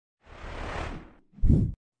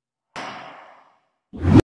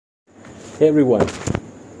Hey everyone,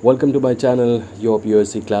 welcome to my channel, your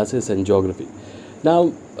POSC classes and geography.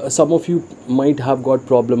 Now, some of you might have got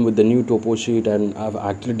problem with the new topo sheet, and I've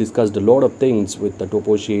actually discussed a lot of things with the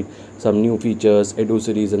topo sheet, some new features, edu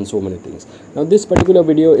series and so many things. Now, this particular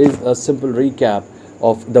video is a simple recap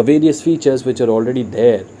of the various features which are already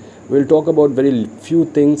there. We'll talk about very few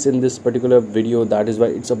things in this particular video. That is why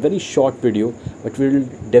it's a very short video, but we'll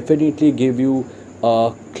definitely give you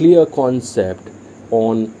a clear concept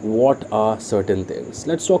on what are certain things.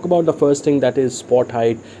 Let's talk about the first thing, that is spot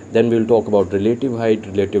height. Then we'll talk about relative height,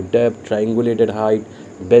 relative depth, triangulated height,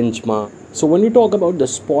 benchmark. So when we talk about the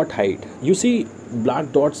spot height, you see black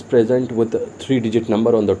dots present with a 3-digit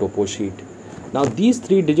number on the topo sheet. Now these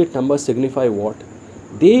 3-digit numbers signify what?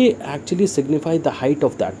 They actually signify the height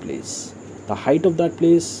of that place. The height of that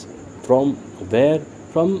place from where?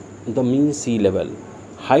 From the mean sea level.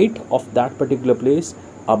 Height of that particular place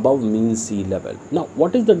above mean sea level. Now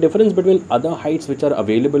what is the difference between other heights which are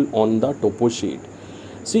available on the topo sheet?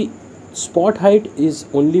 See, spot height is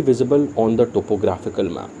only visible on the topographical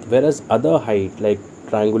map, whereas other height like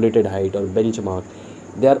triangulated height or benchmark,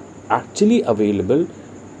 they are actually available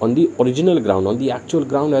on the original ground, on the actual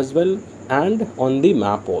ground as well, and on the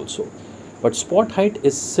map also. But spot height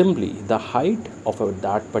is simply the height of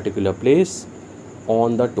that particular place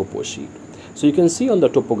on the topo sheet. So you can see on the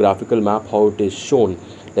topographical map how it is shown,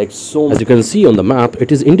 like so. As you can see on the map,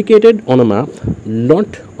 it is indicated on a map, not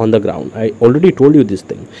on the ground. I already told you this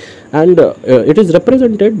thing, and it is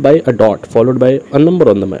represented by a dot followed by a number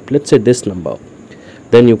on the map. Let's say this number.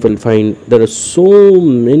 Then you will find there are so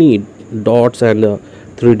many dots and a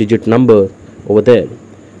 3-digit number over there.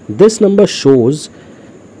 This number shows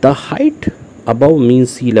the height above mean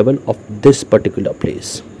sea level of this particular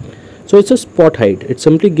place. So it's a spot height. It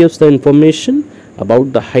simply gives the information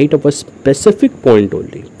about the height of a specific point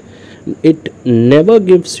only. It never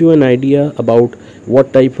gives you an idea about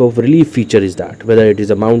what type of relief feature is that, whether it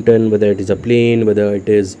is a mountain, whether it is a plain, whether it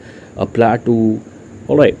is a plateau.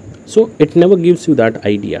 Alright, so it never gives you that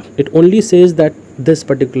idea. It only says that this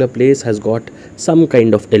particular place has got some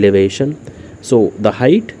kind of elevation. So the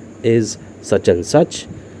height is such and such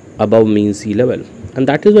above mean sea level, and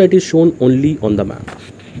that is why it is shown only on the map.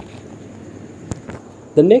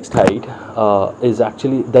 The next height is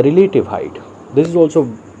actually the relative height. This is also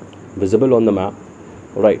visible on the map.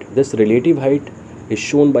 Right, this relative height is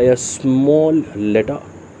shown by a small letter,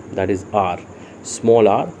 that is R, small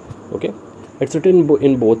r. Okay, it's written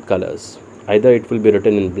in both colors. Either it will be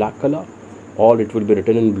written in black color or it will be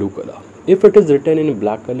written in blue color. If it is written in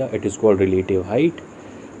black color, it is called relative height,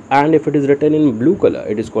 and if it is written in blue color,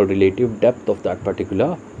 it is called relative depth of that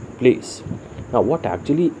particular place. Now what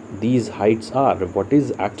actually these heights are, what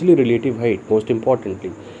is actually relative height, most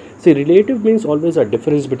importantly? See, relative means always a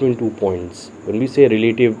difference between 2 points. When we say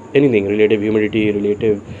relative anything, relative humidity,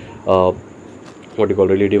 relative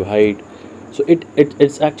relative height, so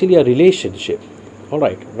it's actually a relationship.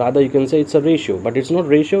 Alright, rather you can say it's a ratio, but it's not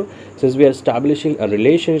ratio. Since we are establishing a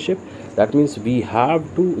relationship, that means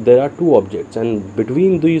there are two objects, and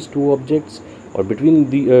between these two objects or between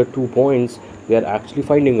the 2 points, we are actually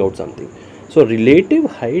finding out something. So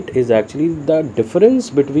relative height is actually the difference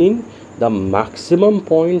between the maximum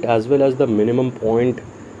point as well as the minimum point,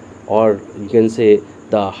 or you can say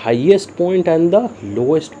the highest point and the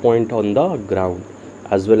lowest point on the ground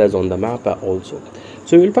as well as on the map also.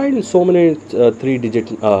 So you will find so many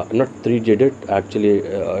 3-digit, not 3-digit, actually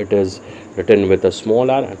it is written with a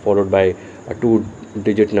small r followed by a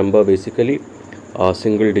 2-digit number, basically a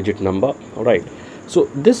single-digit number. Alright. So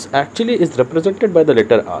this actually is represented by the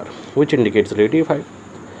letter R, which indicates relative height.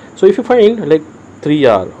 So if you find like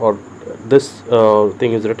 3R or this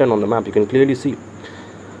thing is written on the map, you can clearly see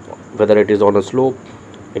whether it is on a slope,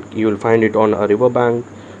 you will find it on a river bank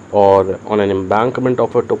or on an embankment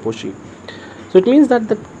of a topo sheet. So it means that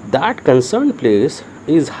that concerned place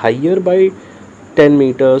is higher by 10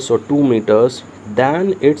 meters or 2 meters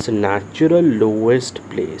than its natural lowest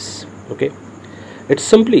place. Okay, it's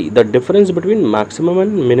simply the difference between maximum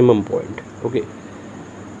and minimum point. Okay,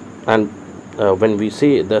 and when we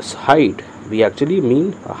say this height, we actually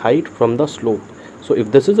mean a height from the slope. So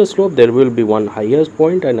if this is a slope, there will be one highest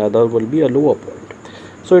point and other will be a lower point.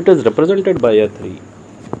 So it is represented by a 3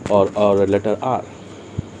 or a letter R.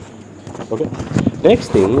 Okay, next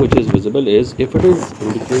thing which is visible is if it is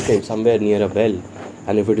indicated somewhere near a well,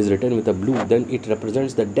 and if it is written with a blue, then it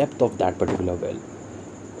represents the depth of that particular well.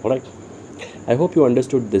 Alright, I hope you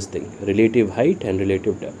understood this thing, relative height and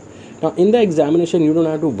relative depth. Now in the examination, you don't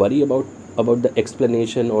have to worry about the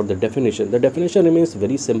explanation or the definition. The definition remains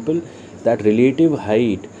very simple, that relative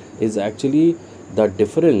height is actually the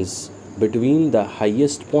difference between the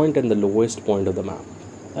highest point and the lowest point of the map.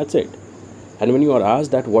 That's it. And when you are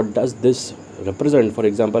asked that what does this represent, for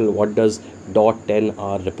example, what does dot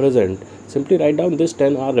 10r represent, simply write down this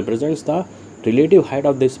 10r represents the relative height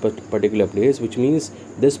of this particular place, which means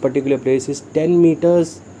this particular place is 10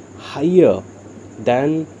 meters higher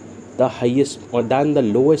than the highest or than the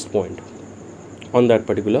lowest point on that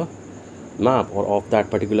particular map or of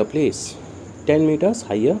that particular place. 10 meters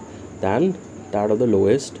higher than that of the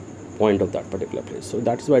lowest point of that particular place. So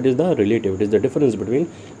that is why it is the relative. It is the difference between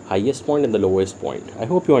highest point and the lowest point. I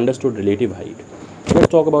hope you understood relative height. Let's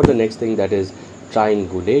talk about the next thing, that is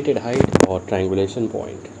triangulated height or triangulation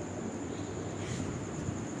point.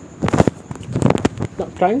 Now,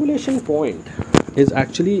 triangulation point is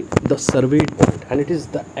actually the surveyed point, and it is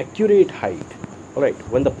the accurate height. Alright,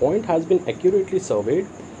 when the point has been accurately surveyed,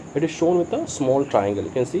 it is shown with a small triangle.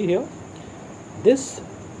 You can see here, this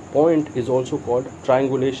point is also called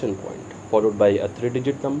triangulation point, followed by a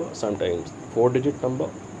 3-digit number, sometimes 4-digit number.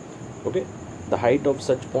 Okay, the height of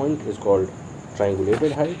such point is called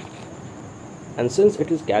triangulated height, and since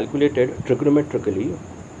it is calculated trigonometrically,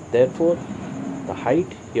 therefore the height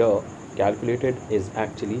here calculated is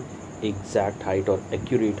actually exact height or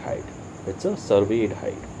accurate height. It's a surveyed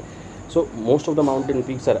height. So most of the mountain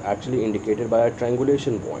peaks are actually indicated by a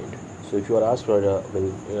triangulation point. So if you are asked for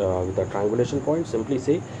with a triangulation point, simply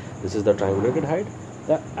say this is the triangulated height,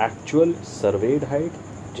 the actual surveyed height,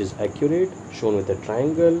 which is accurate, shown with a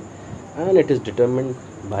triangle, and it is determined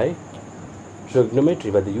by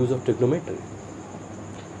trigonometry, by the use of trigonometry.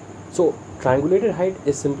 So triangulated height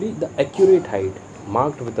is simply the accurate height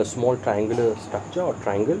marked with a small triangular structure or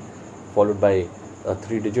triangle, followed by a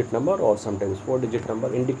 3-digit number or sometimes 4-digit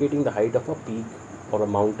number, indicating the height of a peak or a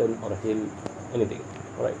mountain or a hill, anything.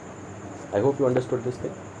 Alright, I hope you understood this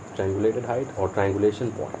thing, triangulated height or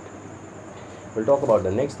triangulation point. We'll talk about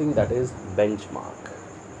the next thing, that is benchmark.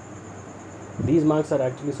 These marks are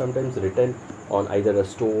actually sometimes written on either a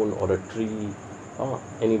stone or a tree,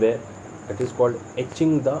 anywhere. It is called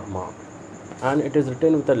etching the mark, and it is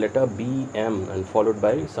written with the letter B, M, and followed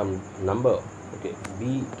by some number. Okay,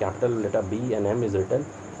 B, capital letter B and M is written,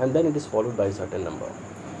 and then it is followed by a certain number.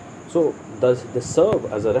 So does this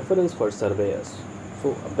serve as a reference for surveyors?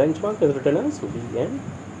 So a benchmark is written as BN.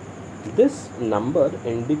 This number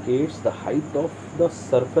indicates the height of the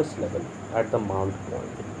surface level at the marked point.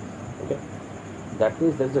 Okay, that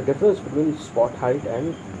means there is a difference between spot height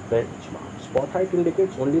and benchmark. Spot height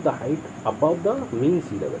indicates only the height above the mean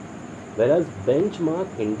sea level, whereas benchmark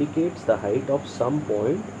indicates the height of some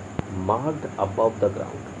point marked above the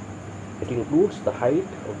ground. It includes the height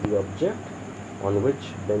of the object on which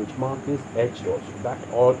benchmark is etched also. That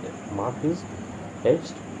all mark is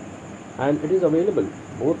etched, and it is available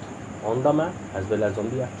both on the map as well as on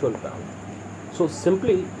the actual ground. So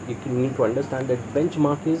simply you need to understand that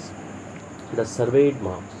benchmark is the surveyed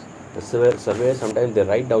marks. The surveyor sometimes they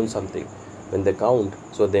write down something when they count,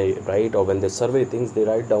 so they write, or when they survey things, they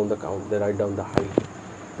write down the count, they write down the height,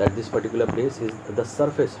 that this particular place is the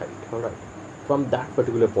surface height. Alright, from that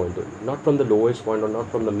particular point only, not from the lowest point or not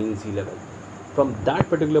from the mean sea level. From that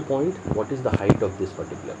particular point, what is the height of this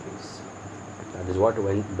particular place? That is what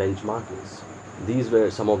benchmark is. These were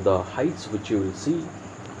some of the heights which you will see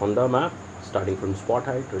on the map, starting from spot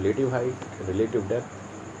height, relative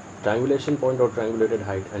depth, triangulation point or triangulated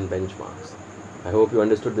height, and benchmarks. I hope you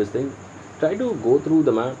understood this thing. Try to go through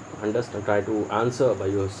the map, understand, try to answer by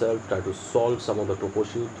yourself, try to solve some of the topo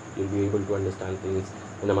sheet. You'll be able to understand things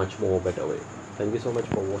in a much more better way. Thank you so much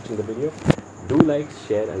for watching the video. Do like,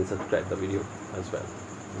 share and subscribe the video as well.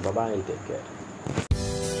 Bye bye and take care.